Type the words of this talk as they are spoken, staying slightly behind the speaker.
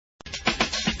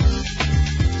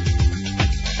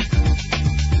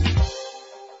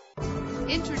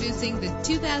Introducing the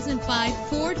 2005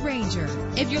 Ford Ranger.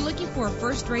 If you're looking for a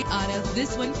first-rate auto,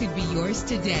 this one could be yours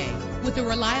today. With a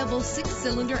reliable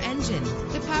 6-cylinder engine,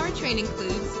 the powertrain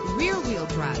includes rear-wheel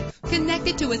drive,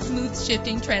 connected to a smooth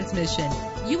shifting transmission.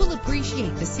 You will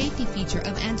appreciate the safety feature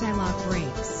of anti-lock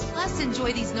brakes. Plus,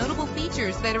 enjoy these notable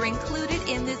features that are included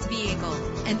in this vehicle: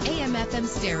 an AM/FM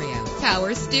stereo,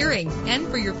 power steering, and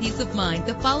for your peace of mind,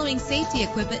 the following safety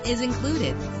equipment is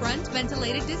included: front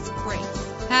ventilated disc brakes,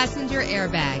 passenger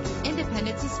airbag,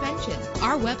 independent suspension.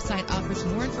 Our website offers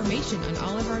more information on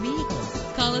all of our vehicles.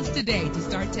 Call us today to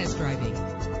start test driving.